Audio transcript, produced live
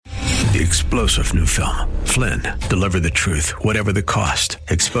The explosive new film, Flynn, deliver the truth, whatever the cost,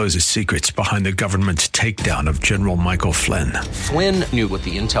 exposes secrets behind the government's takedown of General Michael Flynn. Flynn knew what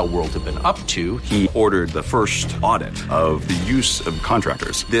the intel world had been up to. He ordered the first audit of the use of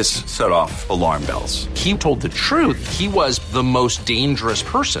contractors. This set off alarm bells. He told the truth. He was the most dangerous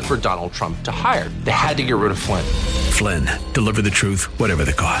person for Donald Trump to hire. They had to get rid of Flynn. Flynn, deliver the truth, whatever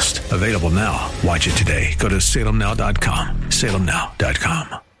the cost. Available now. Watch it today. Go to salemnow.com.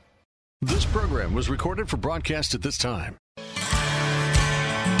 salemnow.com. This program was recorded for broadcast at this time.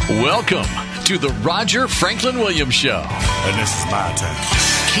 Welcome to the Roger Franklin Williams Show. And this is my turn.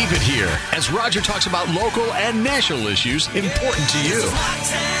 Keep it here as Roger talks about local and national issues important to you.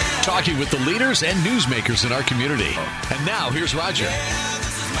 Talking with the leaders and newsmakers in our community. And now, here's Roger.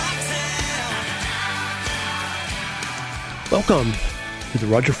 Welcome to the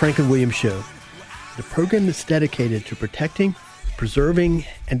Roger Franklin Williams Show, the program that's dedicated to protecting, preserving,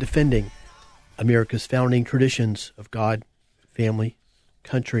 and defending America's founding traditions of God, family,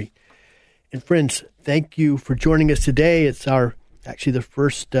 country. And friends, thank you for joining us today. It's actually the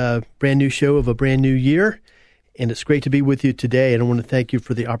first brand new show of a brand new year, and it's great to be with you today. And I want to thank you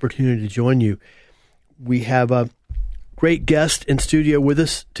for the opportunity to join you. We have a great guest in studio with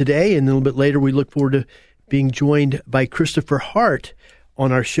us today, and a little bit later we look forward to being joined by Christopher Hart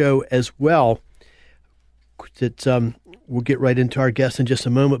on our show as well. We'll get right into our guest in just a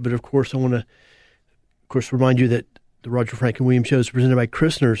moment, but of course I want to, remind you that the Roger Franklin Williams Show is presented by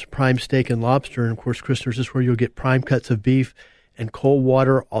Christner's Prime Steak and Lobster, and of course Christner's is where you'll get prime cuts of beef and cold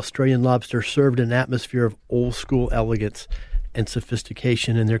water Australian lobster served in an atmosphere of old school elegance and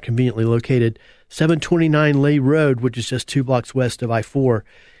sophistication, and they're conveniently located 729 Lay Road, which is just 2 blocks west of I-4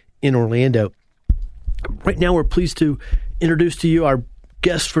 in Orlando. Right now we're pleased to introduce to you our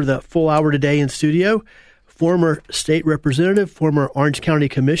guest for the full hour today in studio, former state representative, former Orange County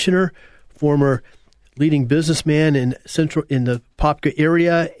commissioner, former leading businessman in the Apopka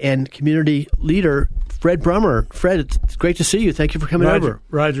area, and community leader, Fred Brummer. Fred, it's great to see you. Thank you for coming over.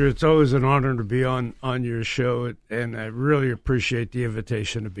 Roger, it's always an honor to be on your show, and I really appreciate the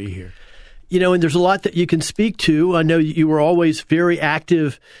invitation to be here. You know, and there's a lot that you can speak to. I know you were always very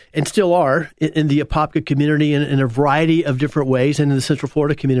active, and still are, in the Apopka community in a variety of different ways, and in the Central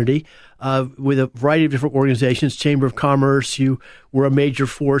Florida community with a variety of different organizations, Chamber of Commerce. You were a major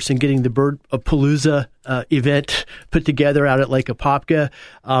force in getting the Bird of Palooza event put together out at Lake Apopka.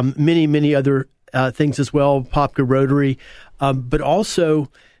 Many, many other things as well, Apopka Rotary. But also,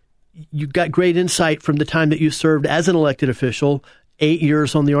 you got great insight from the time that you served as an elected official, 8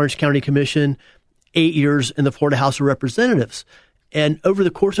 years on the Orange County Commission, 8 years in the Florida House of Representatives. And over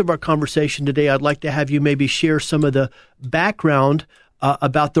the course of our conversation today, I'd like to have you maybe share some of the background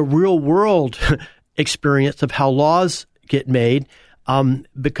about the real world experience of how laws get made,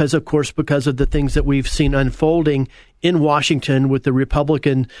 because of the things that we've seen unfolding in Washington with the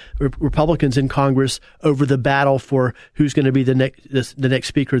Republicans in Congress over the battle for who's going to be the next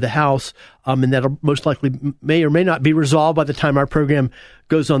Speaker of the House, and that'll most likely may or may not be resolved by the time our program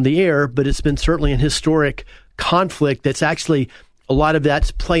goes on the air. But it's been certainly an historic conflict that's actually a lot of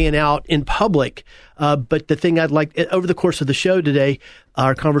that's playing out in public. But the thing I'd like over the course of the show today,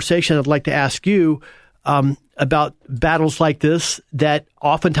 our conversation, I'd like to ask you about battles like this that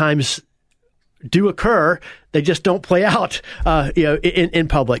oftentimes do occur. They just don't play out, in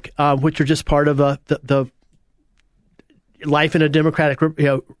public, which are just part of the life in a democratic,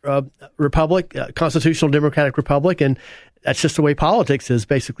 republic, constitutional democratic republic, and that's just the way politics is,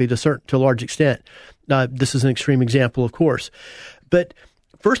 basically, to a large extent. This is an extreme example, of course. But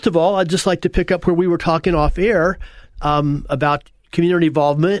first of all, I'd just like to pick up where we were talking off air about community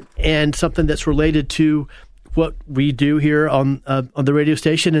involvement and something that's related to what we do here on the radio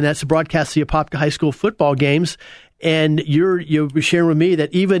station, and that's to broadcast the Apopka High School football games. And you're sharing with me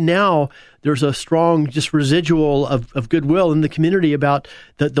that even now there's a strong just residual of goodwill in the community about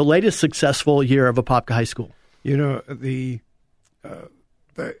the latest successful year of Apopka High School. You know, the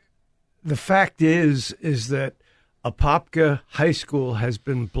fact is that Apopka High School has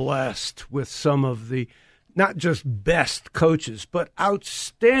been blessed with some of the not just best coaches, but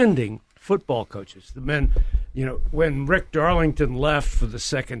outstanding football coaches. The men, when Rick Darlington left for the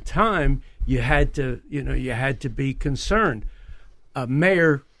second time, you had to be concerned.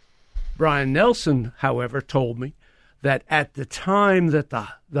 Mayor Brian Nelson, however, told me that at the time that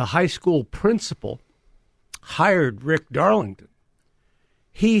the high school principal hired Rick Darlington,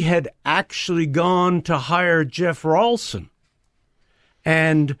 he had actually gone to hire Jeff Ralston,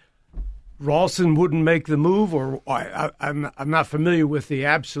 and Ralston wouldn't make the move, I'm not familiar with the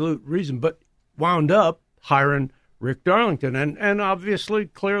absolute reason, but wound up hiring Rick Darlington. And obviously,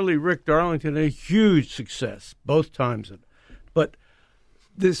 clearly, Rick Darlington, a huge success both times. But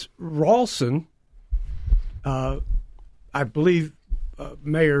this Ralston, I believe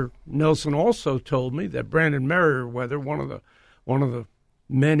Mayor Nelson also told me that Brandon Merriweather, one of the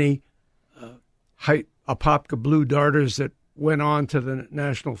many Apopka Blue Darters that went on to the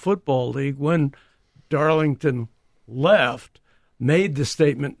National Football League, when Darlington left, made the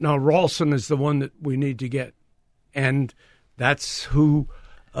statement, "Now Ralston is the one that we need to get," and that's who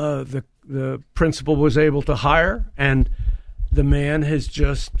the principal was able to hire. And the man has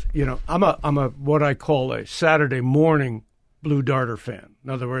just, I'm a what I call a Saturday morning Blue Darter fan. In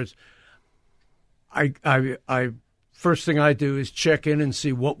other words, I first thing I do is check in and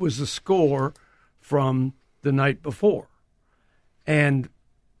see what was the score from the night before. And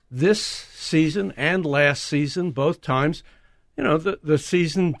this season and last season, both times, the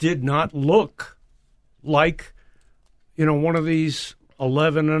season did not look like, one of these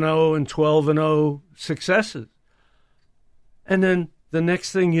 11-0 and 12-0 successes. And then the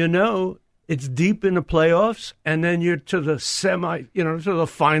next thing you know, it's deep in the playoffs, and then you're to the to the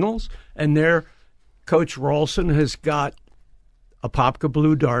finals, and there Coach Ralston has got Apopka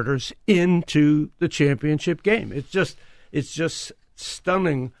Blue Darters into the championship game. It's just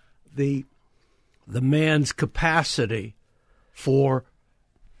stunning the man's capacity for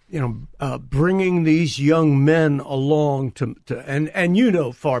bringing these young men along to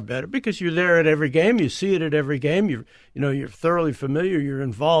and far better because you're there at every game, you see it at every game, you're thoroughly familiar, you're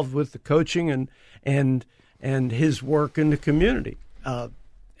involved with the coaching and his work in the community,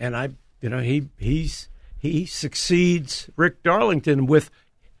 he succeeds Rick Darlington with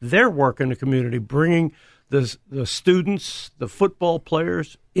their work in the community, bringing the students, the football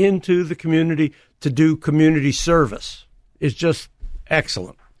players into the community to do community service. It's just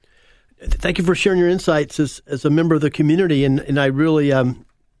excellent. Thank you for sharing your insights as a member of the community, and I really a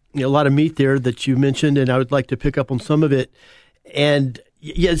lot of meat there that you mentioned, and I would like to pick up on some of it. And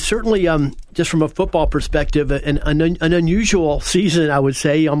yeah, certainly, just from a football perspective, an unusual season, I would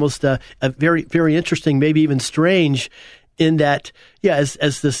say, almost a very, very interesting, maybe even strange, in that,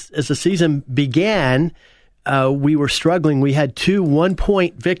 as the season began, we were struggling. We had 2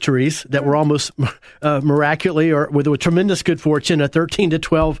 1-point victories that were almost miraculously, or with tremendous good fortune, a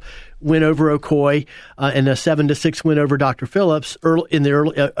 13-12 win over Ocoee and a 7-6 win over Dr. Phillips over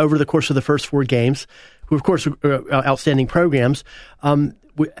the course of the first 4 games, who of course were outstanding programs.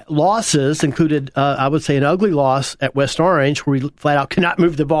 Losses included, I would say, an ugly loss at West Orange, where we flat out could not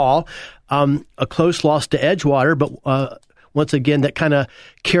move the ball, a close loss to Edgewater, but once again, that kind of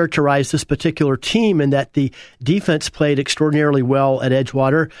characterized this particular team in that the defense played extraordinarily well at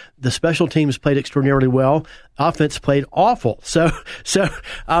Edgewater. The special teams played extraordinarily well. Offense played awful. So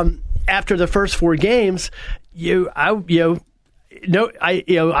after the first 4 games, I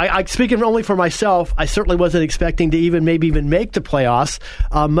speaking only for myself, I certainly wasn't expecting to maybe even make the playoffs,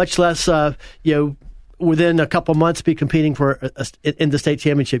 much less, within a couple months be competing for in the state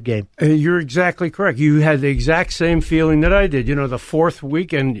championship game. You're exactly correct. You had the exact same feeling that I did. The fourth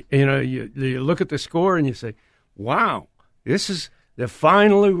weekend, you look at the score and you say, wow,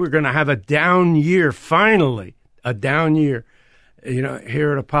 finally we're going to have a down year, here at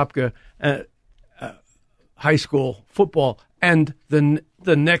Apopka High School football. And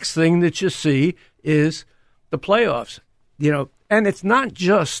the next thing that you see is the playoffs, and it's not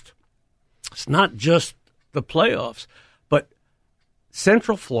just the playoffs, but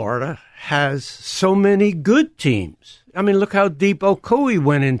Central Florida has so many good teams. I mean, look how deep Ocoee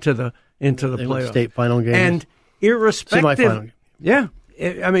went into the playoffs. State final game. And irrespective, semifinal. Yeah,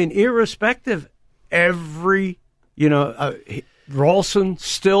 I mean, irrespective, Ralston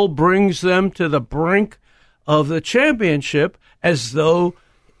still brings them to the brink of the championship as though,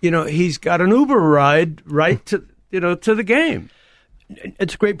 he's got an Uber ride right to the game.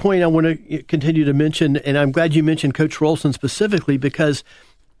 It's a great point I want to continue to mention, and I'm glad you mentioned Coach Ralston specifically because,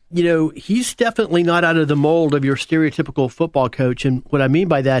 he's definitely not out of the mold of your stereotypical football coach. And what I mean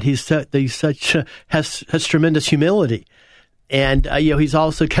by that, has tremendous humility. And, he's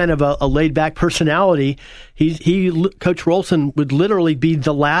also kind of a laid-back personality. Coach Ralston would literally be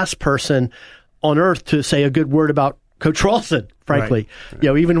the last person on earth to say a good word about Coach Ralston, frankly.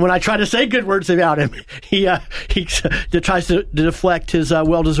 Right. Even when I try to say good words about him, he tries to deflect his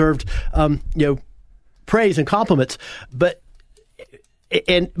well-deserved, praise and compliments. But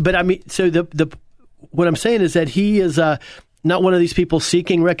I mean, so what I'm saying is that he is not one of these people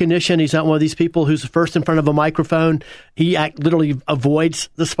seeking recognition. He's not one of these people who's first in front of a microphone. He literally avoids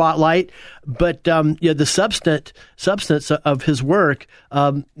the spotlight. But the substance of his work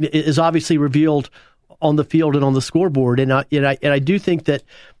is obviously revealed on the field and on the scoreboard. And I do think that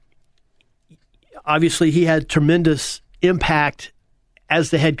obviously he had tremendous impact as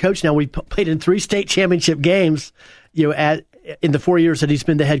the head coach. Now, we played in 3 state championship games, in the 4 years that he's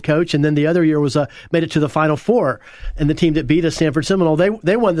been the head coach, and then the other year was made it to the Final Four, and the team that beat us, Sanford Seminole,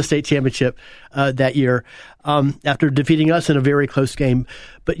 they won the state championship that year after defeating us in a very close game.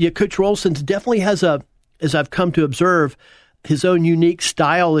 But Coach Rolson definitely has as I've come to observe, his own unique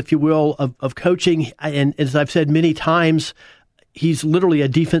style, if you will, of coaching, and as I've said many times, he's literally a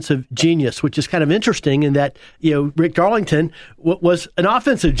defensive genius, which is kind of interesting in that, Rick Darlington was an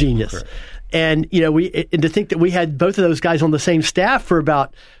offensive genius. Correct. And, and to think that we had both of those guys on the same staff for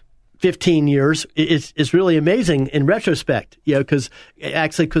about 15 years is really amazing in retrospect, because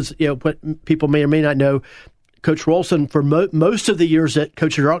what people may or may not know, Coach Rolson, for most of the years that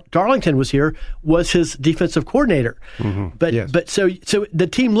Coach Darlington was here, was his defensive coordinator. Mm-hmm. But so the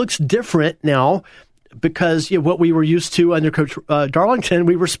team looks different now, because what we were used to under Coach Darlington,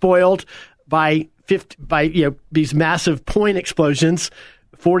 we were spoiled by these massive point explosions,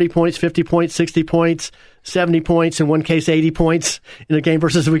 40 points, 50 points, 60 points, 70 points, in one case 80 points in a game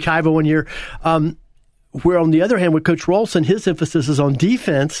versus Wekiva one year. Where on the other hand, with Coach Rolson, his emphasis is on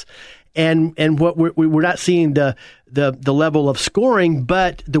defense, and what we're not seeing the level of scoring,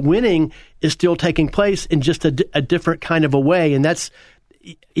 but the winning is still taking place in just a different kind of a way, and that's.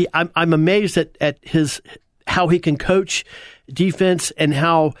 I'm amazed at how he can coach defense and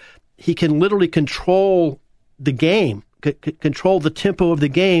how he can literally control the game, control the tempo of the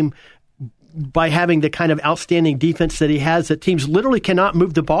game by having the kind of outstanding defense that he has, that teams literally cannot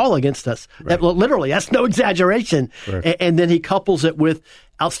move the ball against us. Right. That's no exaggeration. Right. And then he couples it with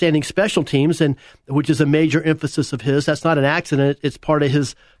outstanding special teams, and which is a major emphasis of his. That's not an accident. It's part of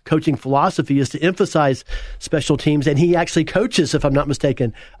his coaching philosophy, is to emphasize special teams, and he actually coaches, if I'm not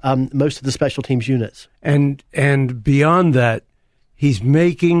mistaken, most of the special teams units. And beyond that, he's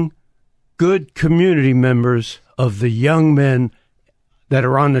making good community members of the young men that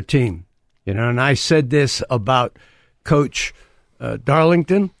are on the team. And I said this about Coach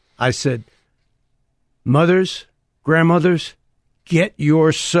Darlington. I said, mothers, grandmothers, get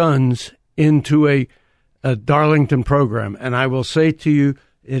your sons into a Darlington program. And I will say to you,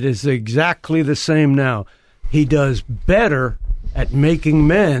 it is exactly the same now. He does better at making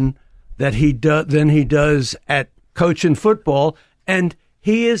men than he does at coaching football, and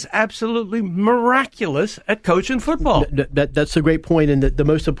he is absolutely miraculous at coaching football. That's a great point, and the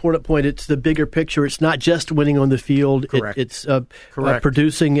most important point, it's the bigger picture. It's not just winning on the field. Correct. It's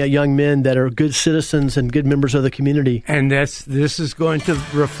producing young men that are good citizens and good members of the community. And this is going to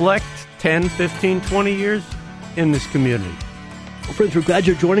reflect 10, 15, 20 years in this community. Well, friends, we're glad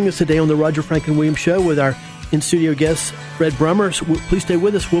you're joining us today on the Roger Franklin Williams Show with our in-studio guest, Fred Brummer. So please stay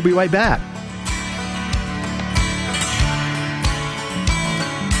with us. We'll be right back.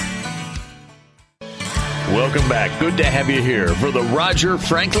 Welcome back. Good to have you here for the Roger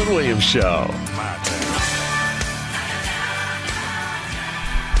Franklin Williams Show.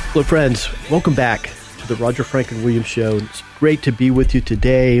 Hello, friends. Welcome back to the Roger Franklin Williams Show. It's great to be with you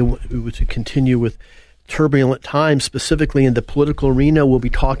today. We will continue with turbulent times, specifically in the political arena. We'll be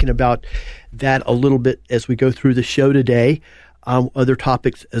talking about that a little bit as we go through the show today. Other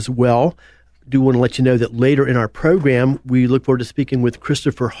topics as well. Do want to let you know that later in our program, we look forward to speaking with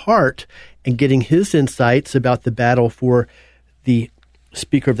Christopher Hart and getting his insights about the battle for the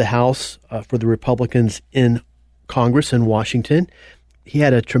Speaker of the House for the Republicans in Congress in Washington. He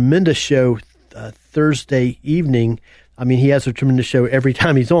had a tremendous show Thursday evening. I mean, he has a tremendous show every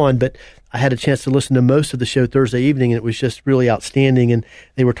time he's on, but I had a chance to listen to most of the show Thursday evening, and it was just really outstanding. And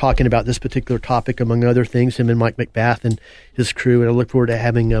they were talking about this particular topic, among other things, him and Mike McBath and his crew. And I look forward to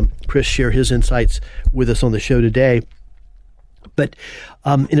having Chris share his insights with us on the show today. But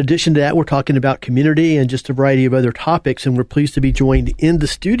in addition to that, we're talking about community and just a variety of other topics. And we're pleased to be joined in the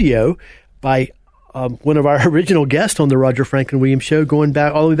studio by one of our original guests on the Roger Franklin Williams Show, going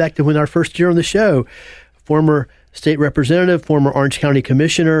back all the way back to when our first year on the show, former state representative, former Orange County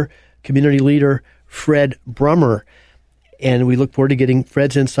commissioner, community leader, Fred Brummer. And we look forward to getting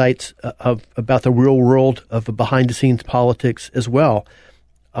Fred's insights about the real world of behind-the-scenes politics as well,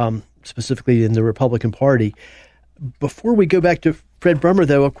 specifically in the Republican Party. Before we go back to Fred Brummer,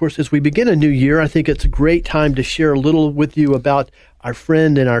 though, of course, as we begin a new year, I think it's a great time to share a little with you about our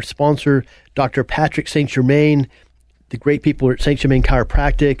friend and our sponsor, Dr. Patrick St. Germain, the great people at St. Germain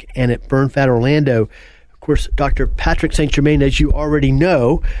Chiropractic and at Burnfat Orlando. Of course, Dr. Patrick St. Germain, as you already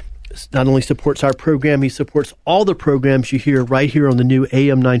know, not only supports our program, he supports all the programs you hear right here on the new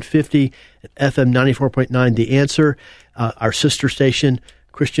AM 950 and FM 94.9, The Answer, our sister station,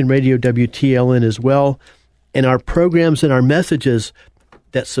 Christian Radio WTLN as well, and our programs and our messages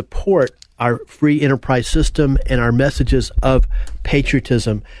that support our free enterprise system and our messages of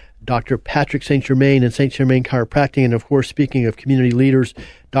patriotism. Dr. Patrick St. Germain and St. Germain Chiropractic, and of course, speaking of community leaders,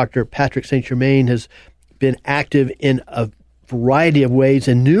 Dr. Patrick St. Germain has been active in a variety of ways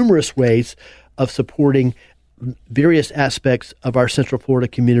and numerous ways of supporting various aspects of our Central Florida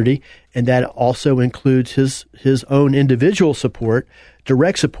community, and that also includes his own individual support,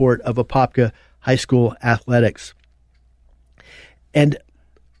 direct support of Apopka High School athletics. And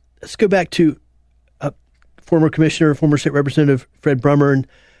let's go back to former Commissioner, former State Representative Fred Brummer.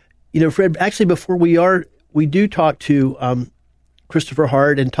 And, Fred, actually, before we do talk to Christopher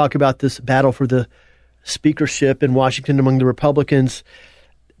Hart and talk about this battle for the speakership in Washington among the Republicans,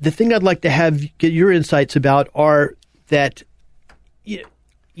 the thing I'd like to get your insights about are that,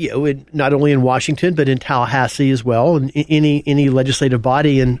 not only in Washington, but in Tallahassee as well, and any legislative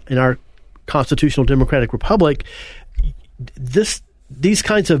body in our constitutional democratic republic, these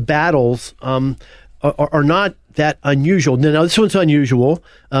kinds of battles are not that unusual. Now, this one's unusual.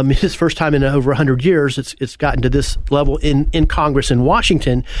 It's the first time in over 100 years it's gotten to this level in Congress in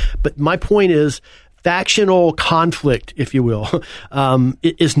Washington. But my point is, factional conflict, if you will,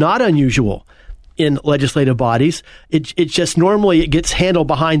 is not unusual in legislative bodies. It just normally it gets handled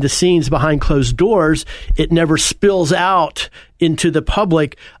behind the scenes, behind closed doors. It never spills out into the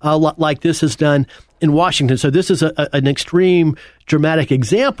public like this is done in Washington. So this is an extreme dramatic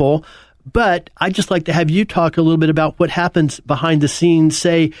example. But I'd just like to have you talk a little bit about what happens behind the scenes,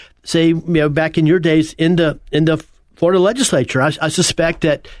 say back in your days in the Florida legislature. I suspect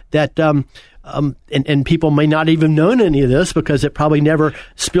that and people may not even known any of this because it probably never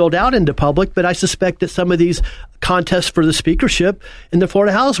spilled out into public. But I suspect that some of these contests for the speakership in the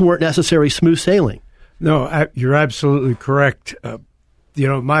Florida House weren't necessarily smooth sailing. No, you're absolutely correct.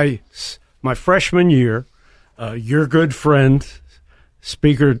 My freshman year, your good friend,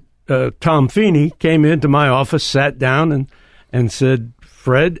 Speaker Tom Feeney, came into my office, sat down, and said,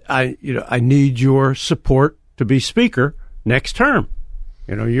 "Fred, I need your support to be Speaker next term.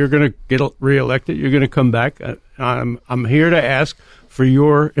 You're going to get reelected. You're going to come back. I'm here to ask for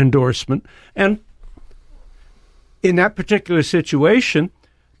your endorsement." And in that particular situation,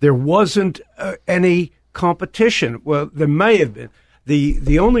 there wasn't any competition. Well, there may have been.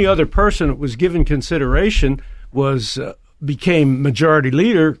 The only other person that was given consideration became Majority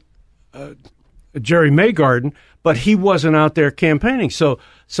Leader Jerry Maygarden, but he wasn't out there campaigning. So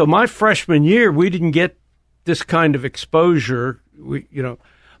my freshman year, we didn't get this kind of exposure.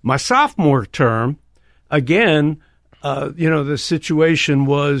 My sophomore term, again, the situation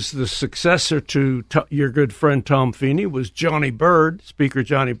was the successor to your good friend Tom Feeney was Johnny Byrd, Speaker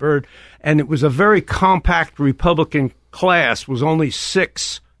Johnny Byrd, and it was a very compact Republican class, was only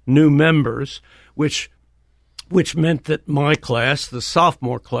 6 new members, which meant that my class, the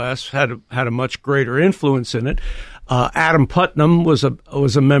sophomore class, had a much greater influence in it. Adam Putnam was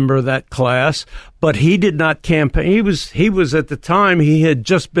a member of that class, but he did not campaign. He was at the time, he had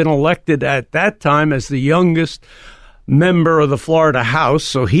just been elected at that time as the youngest member of the Florida House,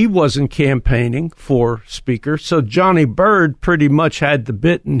 so he wasn't campaigning for Speaker. So Johnny Byrd pretty much had the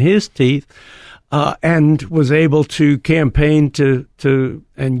bit in his teeth. And was able to campaign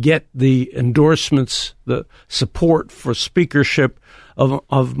and get the endorsements, the support for speakership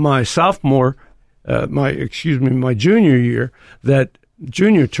of my sophomore, my junior year, that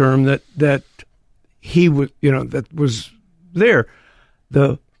junior term that he was, that was there.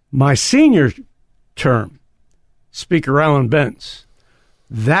 My senior term, Speaker Alan Bentz,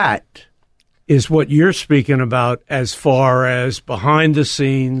 that is what you're speaking about as far as behind the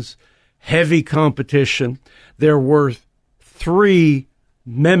scenes, heavy competition. There were 3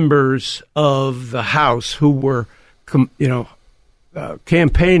 members of the House who were,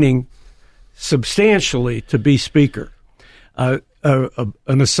 campaigning substantially to be Speaker. An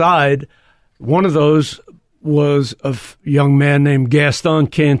aside, one of those was a young man named Gaston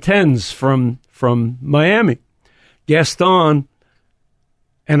Cantens from Miami. Gaston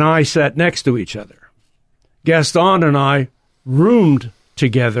and I sat next to each other. Gaston and I roomed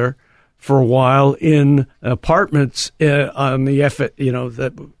together for a while in apartments on the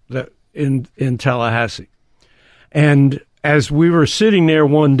in Tallahassee. And as we were sitting there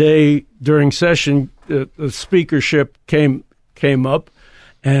one day during session, the speakership came up,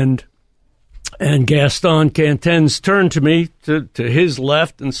 and Gaston Cantens turned to me to his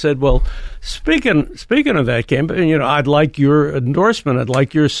left and said, "Well, speaking of that campaign, I'd like your endorsement. I'd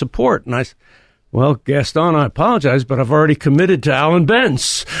like your support." And I said, "Well, Gaston, I apologize, but I've already committed to Alan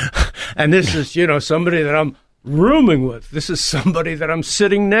Bentz." And this is, somebody that rooming with. This is somebody that I'm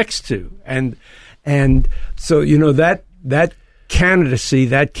sitting next to. And so, that candidacy,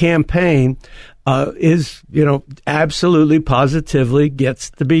 that campaign is, absolutely, positively gets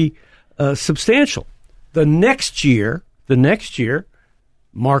to be substantial. The next year,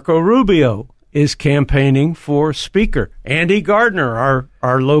 Marco Rubio is campaigning for Speaker. Andy Gardner,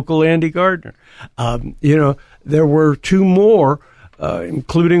 our local Andy Gardner. There were two more,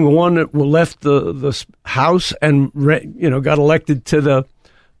 including one that left the House and got elected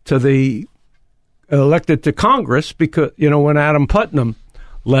elected to Congress because when Adam Putnam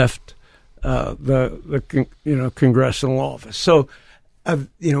left the congressional office. So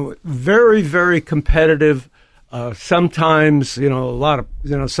very, very competitive. Sometimes,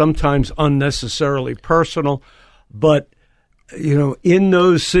 sometimes unnecessarily personal, but, in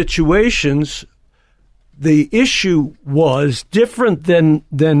those situations, the issue was different than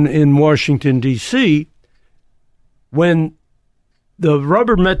in Washington, D.C. When the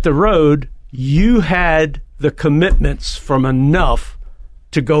rubber met the road, you had the commitments from enough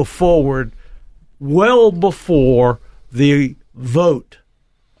to go forward well before the vote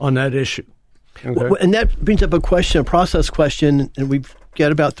on that issue. Okay. Well, and that brings up a process question, and we've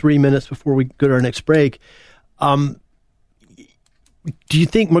got about 3 minutes before we go to our next break. Do you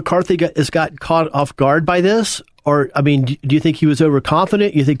think McCarthy got caught off guard by this? Or, do you think he was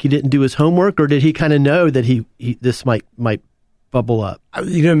overconfident? You think he didn't do his homework? Or did he kind of know that this might bubble up?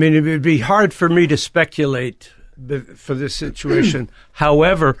 It would be hard for me to speculate for this situation.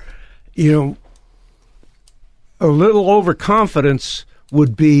 However, a little overconfidence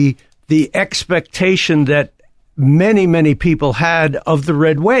would be the expectation that many, many people had of the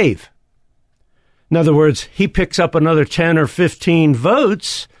red wave. In other words, he picks up another 10 or 15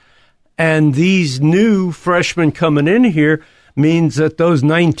 votes, and these new freshmen coming in here means that those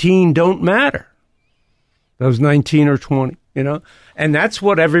 19 don't matter. Those 19 or 20, And that's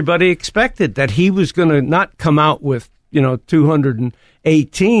what everybody expected, that he was going to not come out with,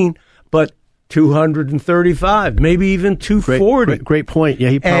 218, but 235, maybe even 240. Great point. Yeah,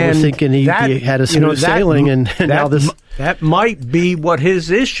 he probably was thinking he had a smooth sailing, and now this. That might be what his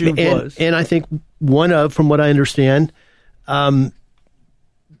issue was. And I think from what I understand, the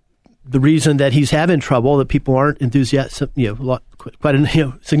reason that he's having trouble, that people aren't enthusiastic, quite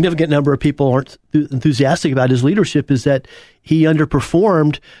a significant number of people aren't enthusiastic about his leadership, is that he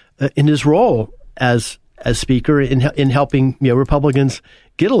underperformed in his role as Speaker in helping Republicans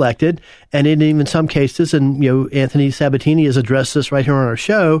get elected, and in some cases, and Anthony Sabatini has addressed this right here on our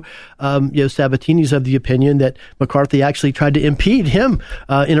show. Sabatini's of the opinion that McCarthy actually tried to impede him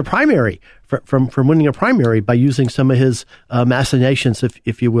in a primary from winning a primary by using some of his machinations,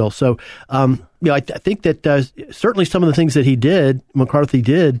 if you will. So, I think that certainly some of the things that McCarthy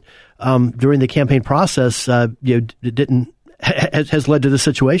did during the campaign process, has led to this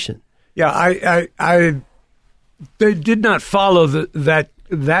situation. Yeah, they did not follow that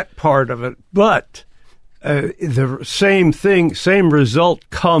part of it, but the same result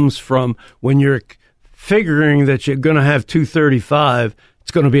comes from when you're figuring that you're going to have 235,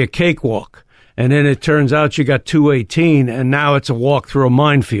 it's going to be a cakewalk, and then it turns out you got 218, and now it's a walk through a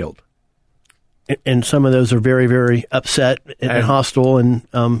minefield. And some of those are very, very upset and hostile, and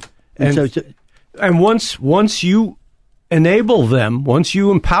once you enable them, once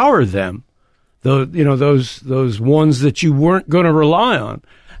you empower them, those ones that you weren't going to rely on,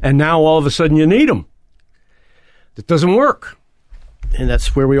 and now all of a sudden you need them. It doesn't work. And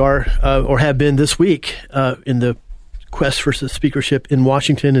that's where we are, or have been this week, in the quest for the speakership in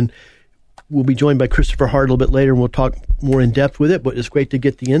Washington. And we'll be joined by Christopher Hart a little bit later, and we'll talk more in depth with it. But it's great to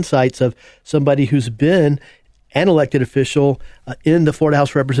get the insights of somebody who's been an elected official in the Florida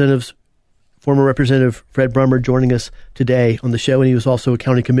House of Representatives. Former Representative Fred Brummer joining us today on the show, and he was also a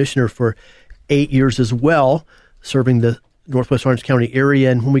county commissioner for 8 years as well, serving the Northwest Orange County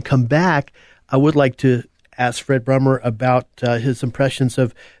area. And when we come back, I would like to ask Fred Brummer about his impressions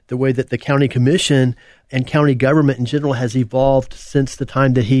of the way that the county commission and county government in general has evolved since the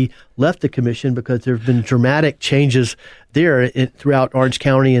time that he left the commission, because there have been dramatic changes there throughout Orange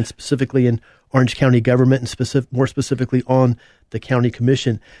County, and specifically in Orange County government, and more specifically on the county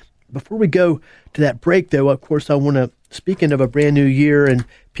commission. Before we go to that break, though, of course, I want to, speaking of a brand new year and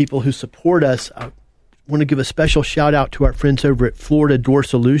people who support us, I want to give a special shout out to our friends over at Florida Door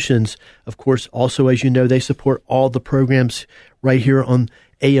Solutions. Of course, also, as you know, they support all the programs right here on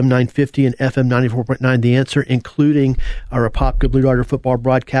AM 950 and FM 94.9 The Answer, including our Apopka Blue Darter football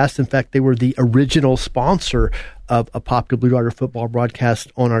broadcast. In fact, they were the original sponsor of Apopka Blue Darter football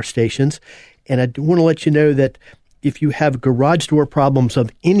broadcast on our stations. And I want to let you know that if you have garage door problems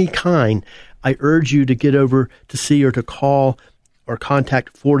of any kind, I urge you to get over to see or to call or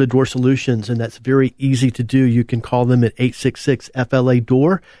contact Florida Door Solutions, and that's very easy to do. You can call them at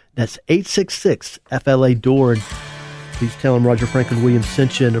 866-FLA-DOOR. That's 866-FLA-DOOR. And please tell them Roger Franklin Williams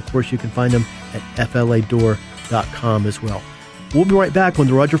sent you, and of course you can find them at FLADoor.com as well. We'll be right back on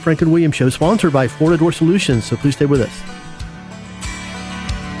the Roger Franklin Williams Show, sponsored by Florida Door Solutions, so please stay with us.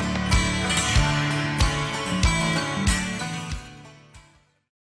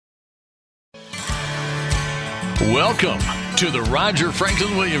 Welcome to the Roger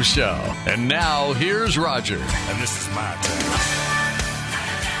Franklin Williams Show. And now, here's Roger. And this is my turn.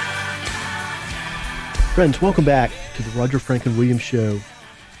 Friends, welcome back to the Roger Franklin Williams Show.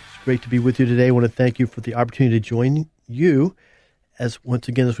 It's great to be with you today. I want to thank you for the opportunity to join you as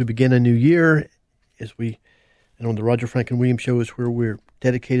we begin a new year, and on the Roger Franklin Williams Show is where we're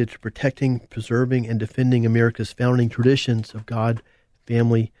dedicated to protecting, preserving, and defending America's founding traditions of God,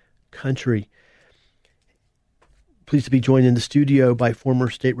 family, country. Pleased to be joined in the studio by former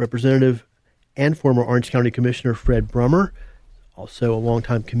state representative and former Orange County Commissioner Fred Brummer, also a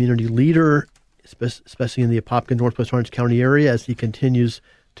longtime community leader, especially in the Apopka, Northwest Orange County area, as he continues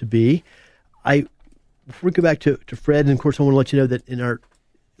to be. Before we go back to Fred, and of course I want to let you know that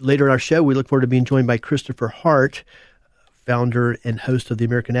later in our show, we look forward to being joined by Christopher Hart, founder and host of the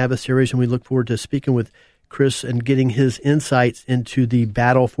American Adversaries, and we look forward to speaking with Chris and getting his insights into the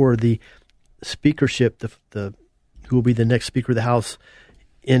battle for the speakership, who will be the next Speaker of the House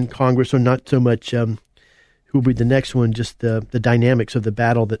in Congress, or not so much who will be the next one, just the dynamics of the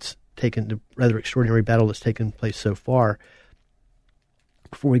battle the rather extraordinary battle that's taken place so far.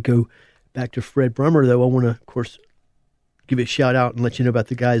 Before we go back to Fred Brummer, though, I want to, of course, give you a shout out and let you know about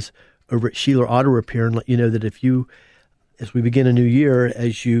the guys over at Sheeler Auto Repair, and let you know that as we begin a new year,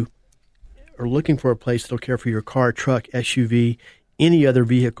 as you are looking for a place that'll care for your car, truck, SUV, any other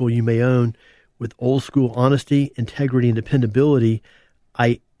vehicle you may own, with old school honesty, integrity, and dependability,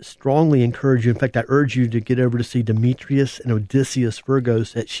 I strongly encourage you, in fact, I urge you to get over to see Demetrius and Odysseus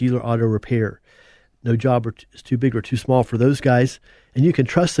Virgos at Sheeler Auto Repair. No job is too big or too small for those guys, and you can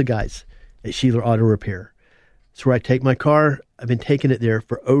trust the guys at Sheeler Auto Repair. It's where I take my car. I've been taking it there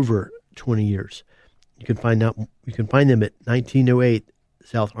for over 20 years. You can find them at 1908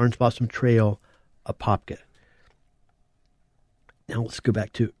 South Orange Blossom Trail, Apopka. Now let's go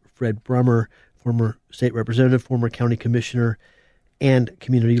back to Fred Brummer, former state representative, former county commissioner, and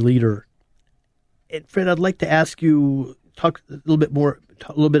community leader. And Fred, I'd like to ask you, talk a little bit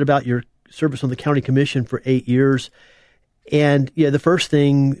about your service on the county commission for 8 years. And the first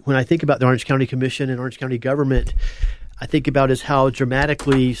thing when I think about the Orange County Commission and Orange County government, I think about is how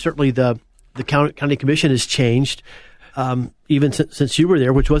dramatically, certainly the county commission has changed, even since you were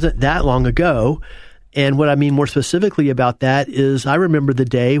there, which wasn't that long ago. And what I mean more specifically about that is I remember the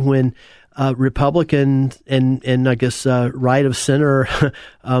day when Republican and I guess right of center,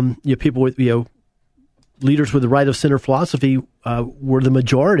 people with leaders with the right of center philosophy were the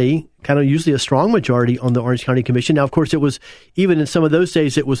majority, kind of usually a strong majority on the Orange County Commission. Now, of course, it was even in some of those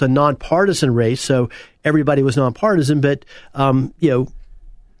days it was a nonpartisan race, so everybody was nonpartisan. But in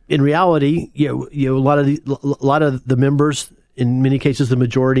reality, a lot of the members, in many cases, the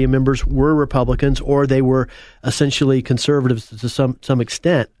majority of members were Republicans, or they were essentially conservatives to some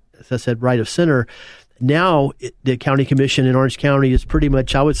extent. As I said, right of center. Now, the county commission in Orange County is pretty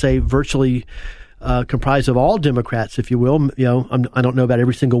much, I would say, virtually comprised of all Democrats, if you will. I don't know about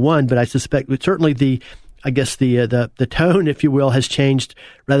every single one, but I suspect certainly the tone, if you will, has changed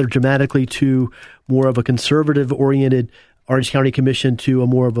rather dramatically to more of a conservative-oriented Orange County Commission to a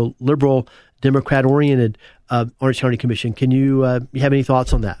more of a liberal, Democrat-oriented Orange County Commission. Can you have any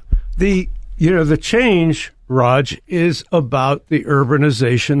thoughts on that? The change, Raj, is about the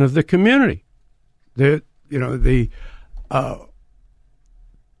urbanization of the community. It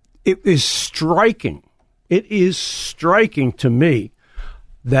is striking. It is striking to me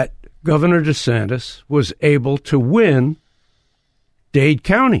that Governor DeSantis was able to win Dade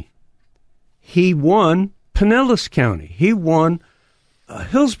County. He won Pinellas County. He won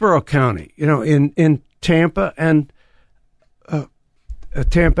Hillsborough County. In Tampa and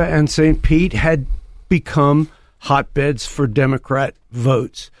St. Pete had become hotbeds for Democrat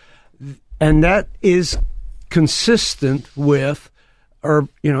votes, and that is consistent with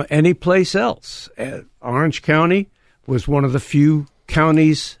any place else. Orange County was one of the few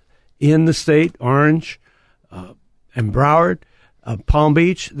counties in the state, Orange and Broward, Palm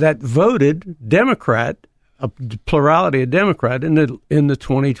Beach, that voted Democrat, a plurality of Democrat in the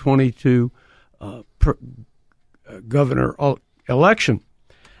 2022 governor election,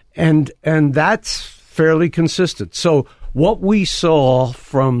 and that's fairly consistent. So what we saw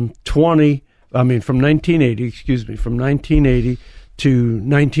from 20 from 1980 to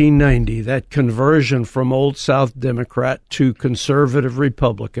 1990, that conversion from Old South Democrat to conservative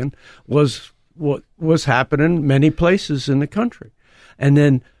Republican was what was happening many places in the country. And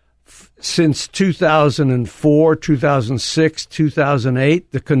then since 2004, 2006,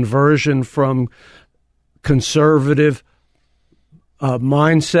 2008, the conversion from conservative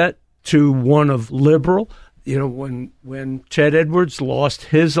mindset to one of liberal. When Ted Edwards lost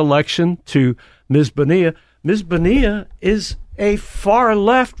his election to Ms. Bonilla is a far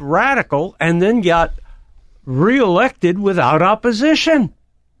left radical and then got reelected without opposition.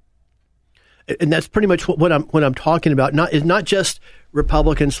 And that's pretty much what I'm talking about. Not just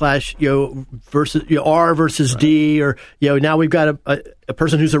Republican / versus R versus D, or now we've got a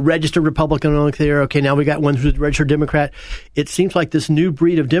person who's a registered Republican on there. Okay, now we got one who's a registered Democrat. It seems like this new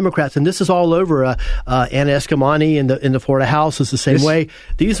breed of Democrats, and this is all over. Anna Eskamani in the Florida House is the same way.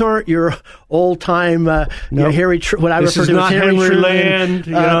 These aren't your old time Harry, what I refer to as Henry Truman,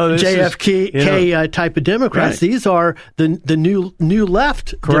 JFK type of Democrats. Right. These are the new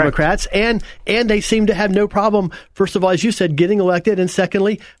left Democrats, and they seem to have no problem. First of all, as you said, getting elected, and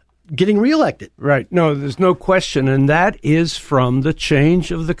secondly, getting reelected. Right. No, there's no question. And that is from the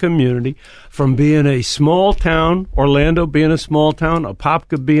change of the community, from being a small town, Orlando being a small town,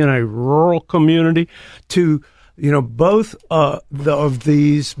 Apopka being a rural community, to, both of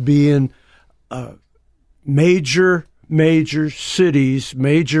these being major cities,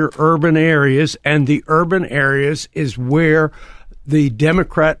 major urban areas. And the urban areas is where the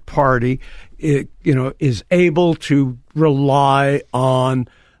Democrat Party, is able to rely on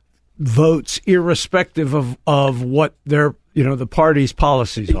votes irrespective of what their, the party's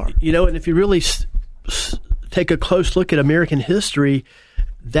policies are. And if you really take a close look at American history,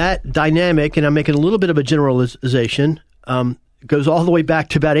 that dynamic, and I'm making a little bit of a generalization, goes all the way back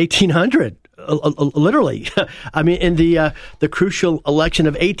to about 1800, literally. I mean, in the crucial election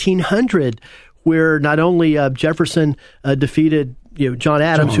of 1800, where not only Jefferson defeated John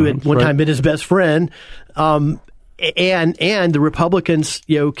Adams, who had one time been his best friend, and the Republicans,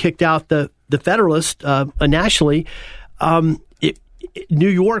 kicked out the Federalists nationally. New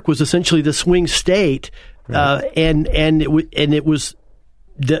York was essentially the swing state, and it was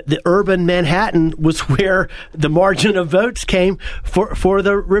the urban Manhattan was where the margin of votes came for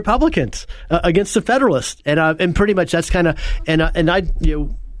the Republicans against the Federalists, and pretty much that's kind of and I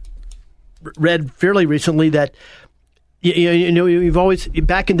read fairly recently that you've always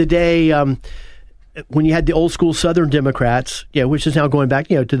back in the day. When you had the old school Southern Democrats, which is now going back,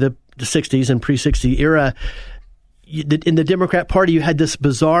 to the 60s and pre-60 era, in the Democrat Party, you had this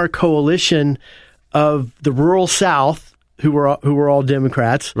bizarre coalition of the rural South, who were all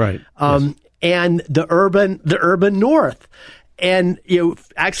Democrats, right? And the urban North, and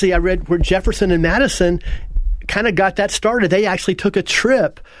actually, I read where Jefferson and Madison kind of got that started. They actually took a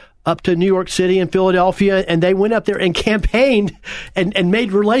trip up to New York City and Philadelphia, and they went up there and campaigned and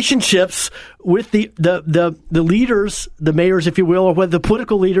made relationships with the leaders, the mayors, if you will, or the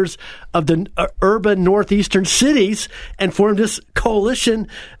political leaders of the urban northeastern cities, and formed this coalition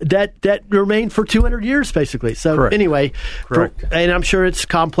that remained for 200 years, basically. So Correct. Anyway, Correct. And I'm sure it's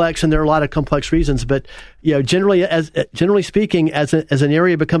complex, and there are a lot of complex reasons, but generally speaking, as an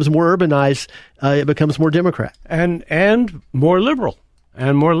area becomes more urbanized, it becomes more Democrat and more liberal.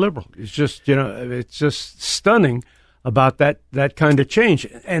 And more liberal. It's just, it's just stunning about that kind of change.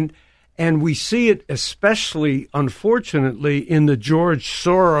 And we see it especially, unfortunately, in the George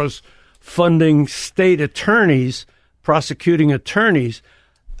Soros funding state attorneys, prosecuting attorneys,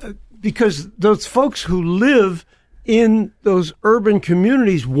 because those folks who live in those urban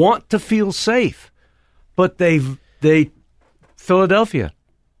communities want to feel safe. But Philadelphia,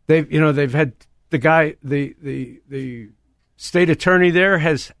 they've had the guy, the state attorney there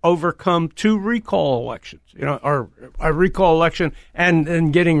has overcome 2 recall elections, or a recall election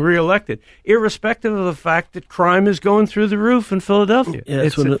and getting reelected, irrespective of the fact that crime is going through the roof in Philadelphia. Yeah,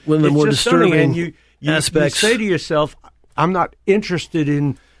 it's one of the more disturbing and aspects. You say to yourself, I'm not interested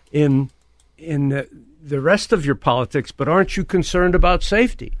in the rest of your politics, but aren't you concerned about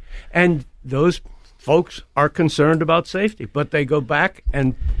safety? And those folks are concerned about safety, but they go back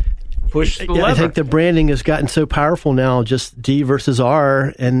and push the lever. I think the branding has gotten so powerful now, just D versus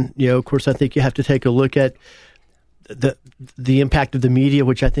R. And, of course, I think you have to take a look at the impact of the media,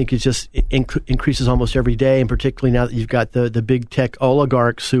 which I think is just increases almost every day. And particularly now that you've got the big tech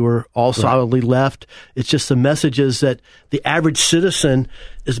oligarchs who are all solidly left. It's just the messages that the average citizen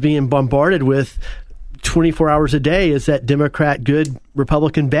is being bombarded with 24 hours a day is that Democrat good,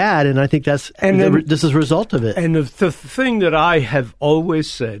 Republican bad, and I think this is a result of it. And the thing that I have always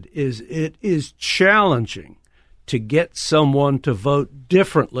said is it is challenging to get someone to vote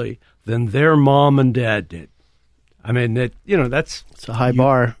differently than their mom and dad did. I mean, it's a high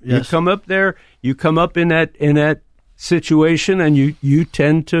bar. Yes. You come up there, you come up in that situation, and you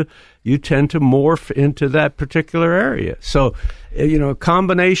tend to morph into that particular area. So, a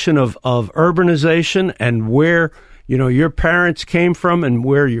combination of urbanization and where your parents came from and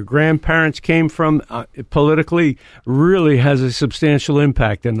where your grandparents came from politically really has a substantial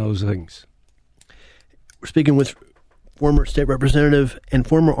impact in those things. We're speaking with former state representative and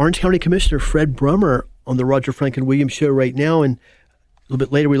former Orange County Commissioner Fred Brummer on the Roger Franklin Williams Show right now. And a little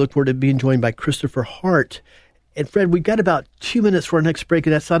bit later, we look forward to being joined by Christopher Hart. And Fred, we've got about 2 minutes for our next break,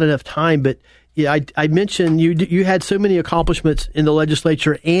 and that's not enough time. But yeah, I mentioned you had so many accomplishments in the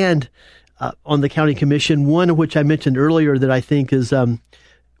legislature and on the county commission. One of which I mentioned earlier that I think is one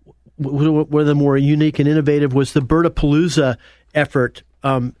of the more unique and innovative was the Birdapalooza effort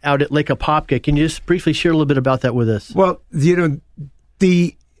out at Lake Apopka. Can you just briefly share a little bit about that with us? Well,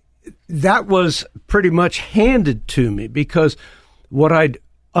 that was pretty much handed to me because what I'd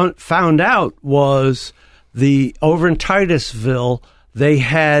found out was over in Titusville, they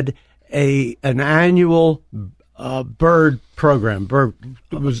had an annual bird program.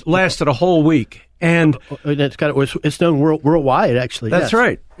 It lasted a whole week, and it's known worldwide. Actually, that's yes.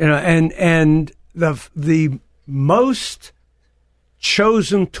 right. And the most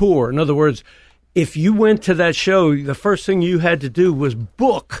chosen tour. In other words, if you went to that show, the first thing you had to do was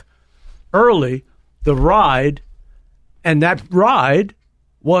book early the ride, and that ride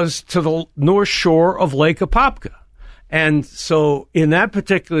was to the north shore of Lake Apopka. And so in that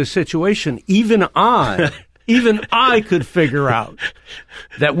particular situation, even I could figure out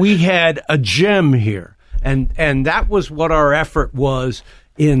that we had a gem here. And that was what our effort was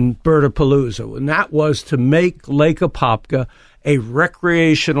in Birdapalooza. And that was to make Lake Apopka a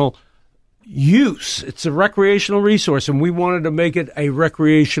recreational use. It's a recreational resource, and we wanted to make it a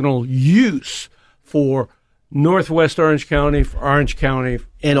recreational use for Northwest Orange County, for Orange County.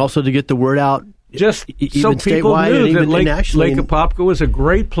 And also to get the word out. Just even so people knew that Lake Apopka was a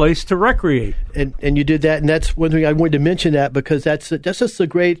great place to recreate. And you did that, and that's one thing I wanted to mention that because that's just a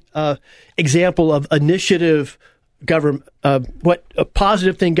great example of initiative government, what a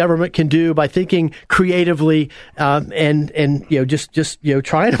positive thing government can do by thinking creatively and just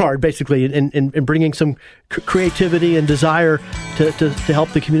trying hard basically and bringing some creativity and desire to help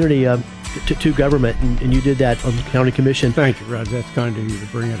the community to government, and you did that on the county commission. Thank you, Rod. That's kind of you to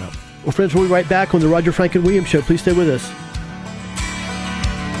bring it up. Well, friends, we'll be right back on the Roger Franklin Williams Show. Please stay with us.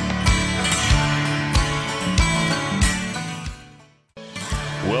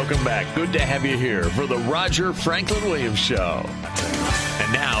 Welcome back. Good to have you here for the Roger Franklin Williams Show.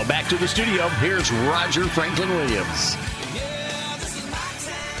 And now, back to the studio. Here's Roger Franklin Williams.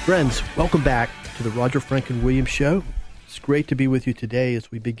 Friends, welcome back to the Roger Franklin Williams Show. It's great to be with you today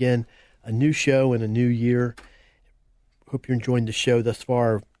as we begin a new show and a new year. Hope you're enjoying the show thus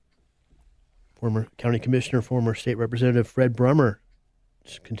far. Former county commissioner, former state representative Fred Brummer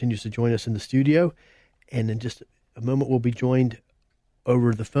continues to join us in the studio. And in just a moment, we'll be joined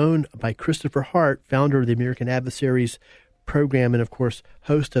over the phone by Christopher Hart, founder of the American Adversaries program and, of course,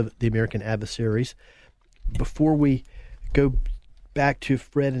 host of the American Adversaries. Before we go back to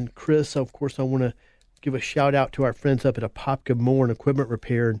Fred and Chris, of course, I want to give a shout out to our friends up at Apopka Mower and Equipment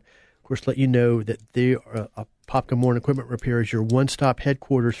Repair, and of course let you know that they are Apopka Mower and Equipment Repair is your one-stop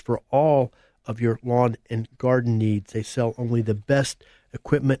headquarters for all of your lawn and garden needs. They sell only the best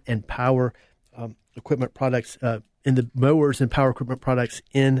equipment and power equipment products in the mowers and power equipment products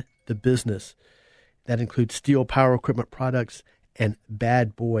in the business. That includes steel power equipment products and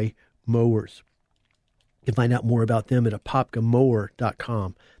bad boy mowers. You can find out more about them at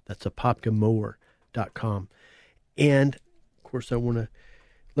apopkamower.com. That's apopkamower.com. And, of course, I want to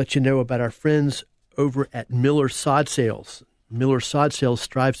let you know about our friends over at Miller Sod Sales. Miller Sod Sales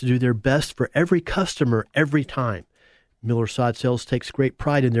strives to do their best for every customer every time. Miller Sod Sales takes great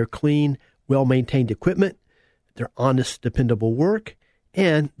pride in their clean, well-maintained equipment, their honest, dependable work,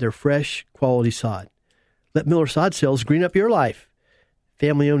 and their fresh, quality sod. Let Miller Sod Sales green up your life.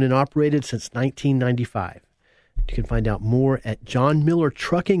 Family-owned and operated since 1995. You can find out more at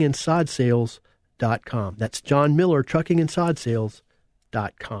johnmillertruckingandsodSales.com. That's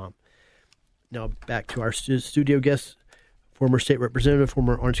johnmillertruckingandsodSales.com. Now back to our studio guests, former state representative,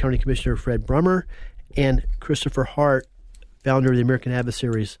 former Orange County Commissioner Fred Brummer, and Christopher Hart, founder of the American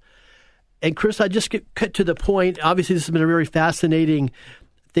Adversaries. And Chris, I just get cut to the point. Obviously, this has been a very fascinating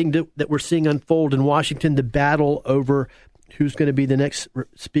thing that we're seeing unfold in Washington, the battle over who's going to be the next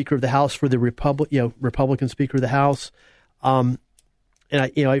Speaker of the House for the Republican Speaker of the House. And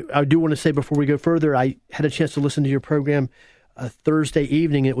I do want to say before we go further, I had a chance to listen to your program Thursday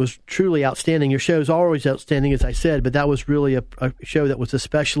evening. It was truly outstanding. Your show is always outstanding, as I said, but that was really a show that was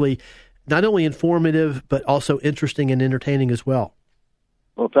especially not only informative, but also interesting and entertaining as well.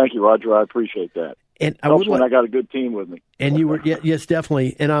 Well, thank you, Roger. I appreciate that. And I got a good team with me. And you were, yes,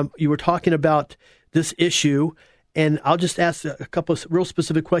 definitely. And you were talking about this issue, and I'll just ask a couple of real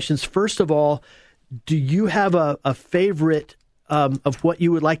specific questions. First of all, do you have a favorite of what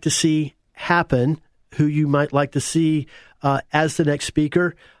you would like to see happen, who you might like to see as the next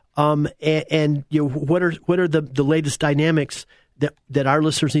speaker, and what are the latest dynamics that our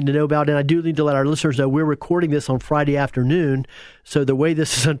listeners need to know about? And I do need to let our listeners know we're recording this on Friday afternoon, so the way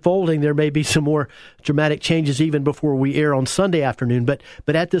this is unfolding, there may be some more dramatic changes even before we air on Sunday afternoon. But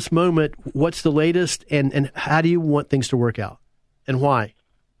at this moment, what's the latest, and how do you want things to work out, and why?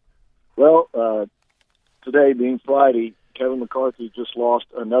 Well, today being Friday, Kevin McCarthy just lost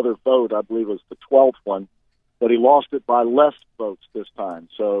another vote. I believe it was the 12th one, but he lost it by less votes this time.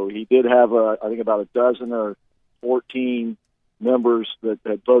 So he did have, I think, about a dozen or 14 members that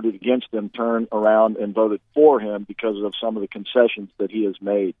had voted against him turn around and voted for him because of some of the concessions that he has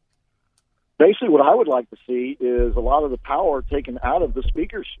made. Basically, what I would like to see is a lot of the power taken out of the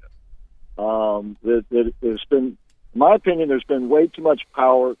speakership. There's been, in my opinion, there's been way too much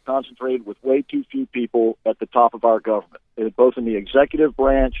power concentrated with way too few people at the top of our government, both in the executive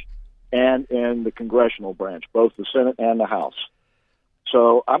branch and in the congressional branch, both the Senate and the House.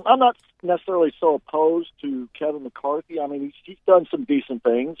 So I'm not necessarily so opposed to Kevin McCarthy. I mean, he's done some decent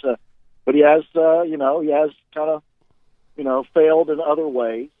things, but he has kind of, failed in other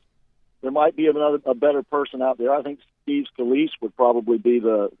ways. There might be a better person out there. I think Steve Scalise would probably be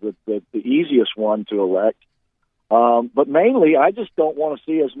the easiest one to elect. But mainly, I just don't want to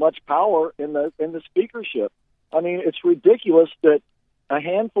see as much power in the speakership. I mean, it's ridiculous that a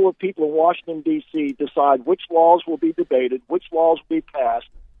handful of people in Washington, D.C. decide which laws will be debated, which laws will be passed,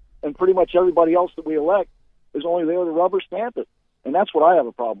 and pretty much everybody else that we elect is only there to rubber stamp it. And that's what I have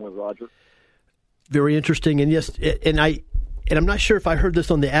a problem with, Roger. Very interesting. And yes, and I'm not sure if I heard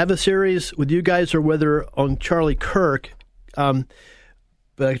this on the Adversaries with you guys or whether on Charlie Kirk, but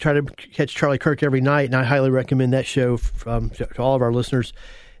I try to catch Charlie Kirk every night, and I highly recommend that show to all of our listeners.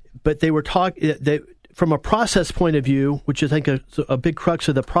 But they were talking from a process point of view, which I think a big crux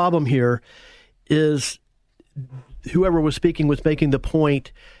of the problem here is whoever was speaking was making the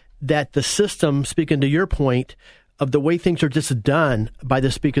point that the system, speaking to your point, of the way things are just done by the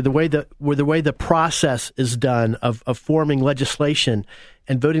speaker, the way the process is done of forming legislation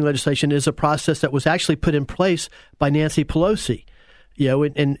and voting legislation is a process that was actually put in place by Nancy Pelosi.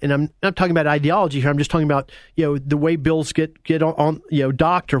 And I'm not talking about ideology here. I'm just talking about, the way bills get on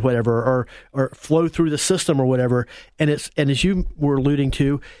docked or whatever, or flow through the system or whatever. And as you were alluding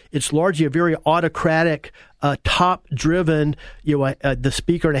to, it's largely a very autocratic, top-driven, the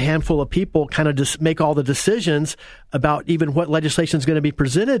speaker and a handful of people kind of just make all the decisions about even what legislation is going to be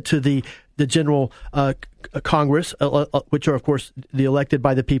presented to the general Congress, which are, of course, the elected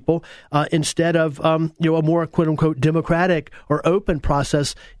by the people, instead of, a more quote-unquote democratic or open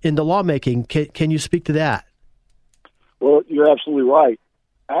process in the lawmaking. Can you speak to that? Well, you're absolutely right.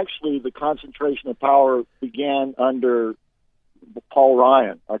 Actually, the concentration of power began under Paul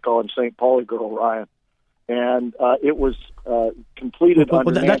Ryan. I call him St. Pauli Girl Ryan. And it was completed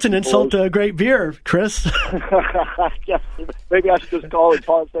under Nancy that's an insult to a great beer, Chris. Yes, maybe I should just call it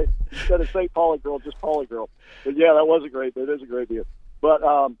instead of St. Pauli Girl, just Pauli Girl. But yeah, it is a great beer. But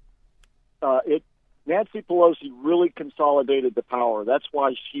Nancy Pelosi really consolidated the power. That's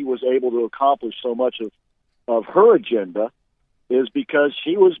why she was able to accomplish so much of her agenda, is because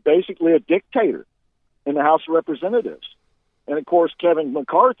she was basically a dictator in the House of Representatives. And, of course, Kevin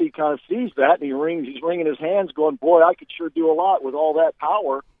McCarthy kind of sees that, and he's wringing his hands going, boy, I could sure do a lot with all that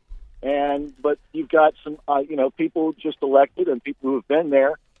power. But you've got some, people just elected and people who have been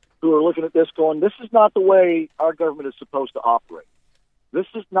there who are looking at this going, this is not the way our government is supposed to operate. This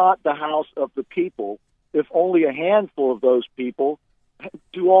is not the House of the people if only a handful of those people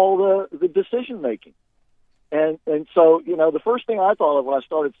do all the decision-making. And so, the first thing I thought of when I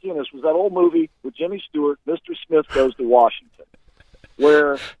started seeing this was that old movie with Jimmy Stewart, Mr. Smith Goes to Washington,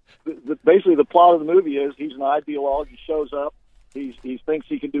 where basically the plot of the movie is he's an ideologue, he shows up, he thinks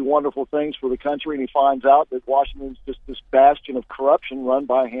he can do wonderful things for the country, and he finds out that Washington's just this bastion of corruption run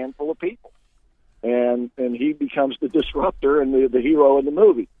by a handful of people. And he becomes the disruptor and the hero in the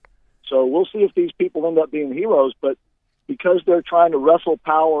movie. So we'll see if these people end up being heroes, but because they're trying to wrestle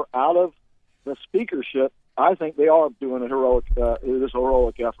power out of the speakership, I think they are doing a heroic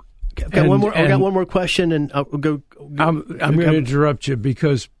effort. Okay, I got one more question, and I'll go. I'm going to interrupt you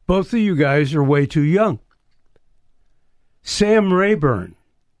because both of you guys are way too young. Sam Rayburn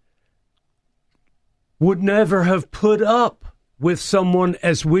would never have put up with someone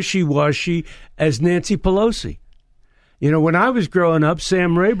as wishy-washy as Nancy Pelosi. You know, when I was growing up,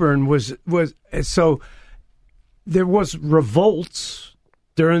 Sam Rayburn was so there was revolts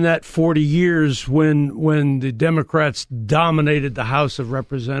during that 40 years when the Democrats dominated the House of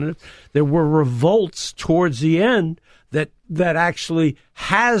Representatives. There were revolts towards the end that actually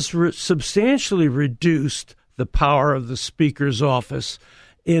has substantially reduced the power of the Speaker's office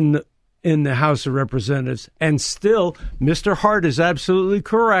in the House of Representatives. And still, Mr. Hart is absolutely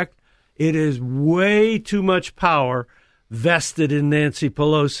correct. It is way too much power vested in Nancy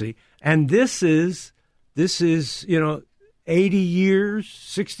Pelosi. And this is, 80 years,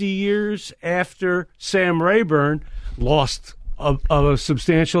 60 years after Sam Rayburn lost a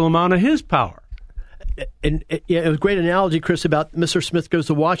substantial amount of his power. And it was a great analogy, Chris, about Mr. Smith Goes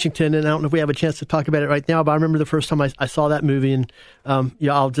to Washington, and I don't know if we have a chance to talk about it right now, but I remember the first time I saw that movie, and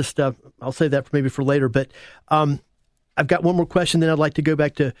I'll save that maybe for later. But I've got one more question, then I'd like to go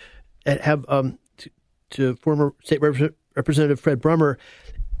back to former State Representative Fred Brummer.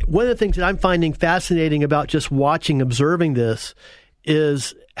 One of the things that I'm finding fascinating about just observing this,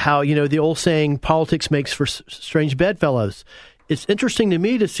 is how, the old saying, politics makes for strange bedfellows. It's interesting to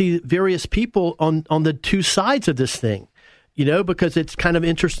me to see various people on the two sides of this thing, because it's kind of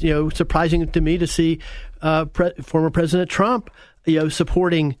interesting, surprising to me to see former President Trump,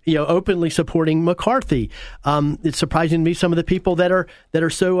 openly supporting McCarthy. It's surprising to me some of the people that are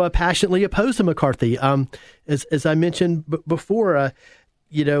so passionately opposed to McCarthy. As I mentioned before,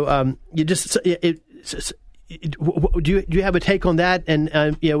 do you have a take on that? And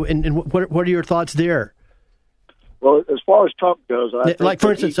what are your thoughts there? Well, as far as Trump goes,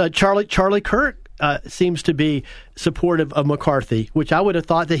 for instance, Charlie Kirk seems to be supportive of McCarthy, which I would have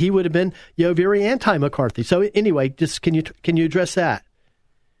thought that he would have been, very anti-McCarthy. So anyway, just can you address that?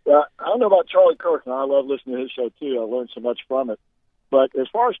 I don't know about Charlie Kirk, and I love listening to his show too. I learned so much from it. But as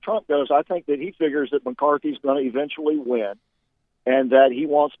far as Trump goes, I think that he figures that McCarthy's going to eventually win, and that he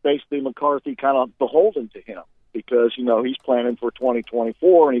wants basically McCarthy kind of beholden to him because, he's planning for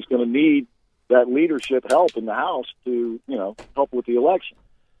 2024 and he's going to need that leadership help in the House to, help with the election.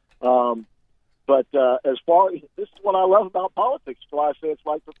 But as far as this is what I love about politics, that's why I say it's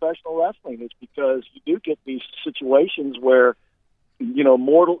like professional wrestling. It's because you do get these situations where,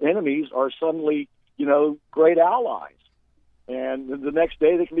 mortal enemies are suddenly, great allies. And the next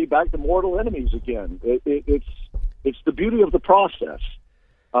day they can be back to mortal enemies again. It's the beauty of the process.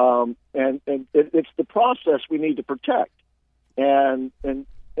 And it's the process we need to protect. And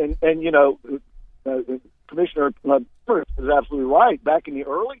Commissioner Burris is absolutely right. Back in the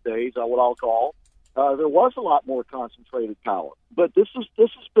early days, what I'll call, there was a lot more concentrated power. But this has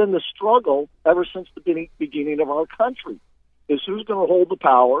been the struggle ever since the beginning of our country, is who's going to hold the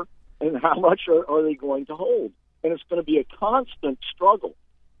power and how much are they going to hold. And it's going to be a constant struggle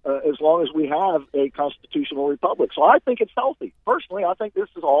as long as we have a constitutional republic. So I think it's healthy. Personally, I think this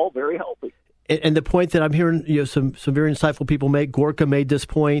is all very healthy. And the point that I'm hearing, some very insightful people make, Gorka made this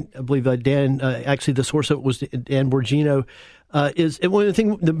point. I believe Dan, actually the source of it was Dan Bongino, is one of the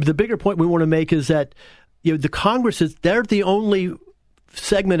things. The bigger point we want to make is that the Congress they're the only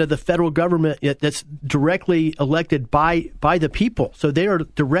segment of the federal government that's directly elected by the people. So they are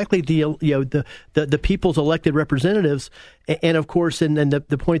directly the people's elected representatives. And of course, and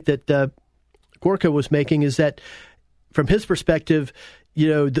the point that Gorka was making is that from his perspective,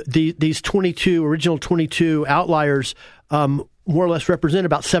 these original 22 outliers more or less represent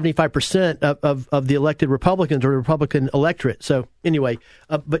about 75% of the elected Republicans or the Republican electorate. So anyway,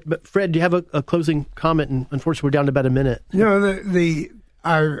 but Fred, do you have a closing comment? And unfortunately, we're down to about a minute.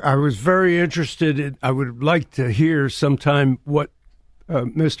 I was very interested in, I would like to hear sometime what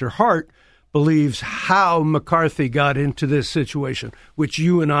Mr. Hart believes how McCarthy got into this situation, which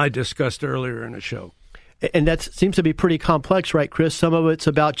you and I discussed earlier in the show. And that seems to be pretty complex, right, Chris? Some of it's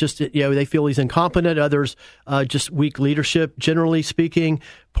about just, they feel he's incompetent. Others, just weak leadership, generally speaking.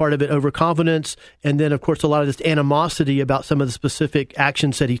 Part of it, overconfidence. And then, of course, a lot of this animosity about some of the specific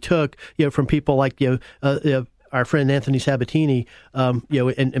actions that he took, from people like, our friend Anthony Sabatini,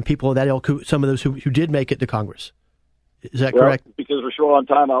 and people of that ilk, some of those who did make it to Congress. Is that correct? Because we're short on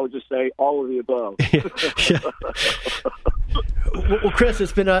time, I would just say all of the above. Well, Chris,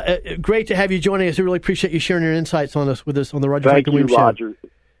 it's been great to have you joining us. We really appreciate you sharing your insights with us on the Roger Thank Franklin you, Williams Show. Roger.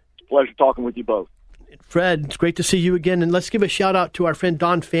 It's a pleasure talking with you both. Fred, it's great to see you again, and let's give a shout out to our friend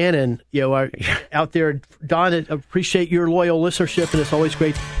Don Fannin. Out there, Don, I appreciate your loyal listenership, and it's always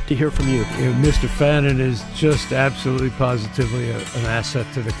great to hear from you. Mr. Fannin is just absolutely positively an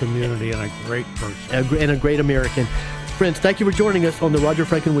asset to the community and a great person. And a great American. Friends, thank you for joining us on the Roger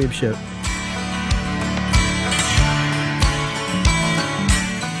Franklin Williams Show.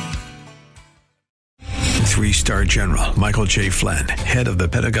 Three-star General Michael J. Flynn, head of the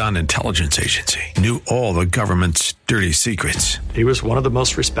Pentagon Intelligence Agency, knew all the government's dirty secrets. He was one of the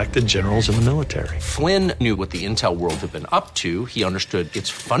most respected generals in the military. Flynn knew what the intel world had been up to. He understood its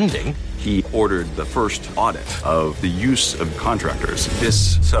funding. He ordered the first audit of the use of contractors.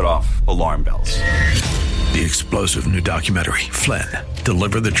 This set off alarm bells. The explosive new documentary, Flynn,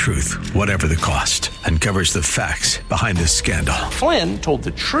 Deliver the Truth, Whatever the Cost, uncovers the facts behind this scandal. Flynn told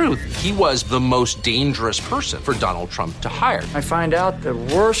the truth. He was the most dangerous person for Donald Trump to hire. I find out the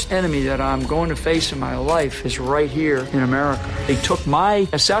worst enemy that I'm going to face in my life is right here in America. They took my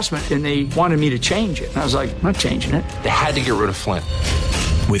assessment and they wanted me to change it. And I was like, I'm not changing it. They had to get rid of Flynn.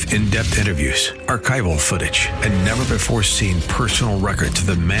 With in-depth interviews, archival footage, and never-before-seen personal records of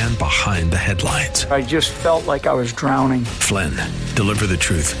the man behind the headlines. I just felt like I was drowning. Flynn, Deliver the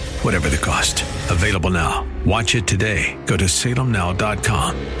Truth, Whatever the Cost. Available now. Watch it today. Go to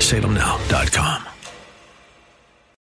salemnow.com. salemnow.com.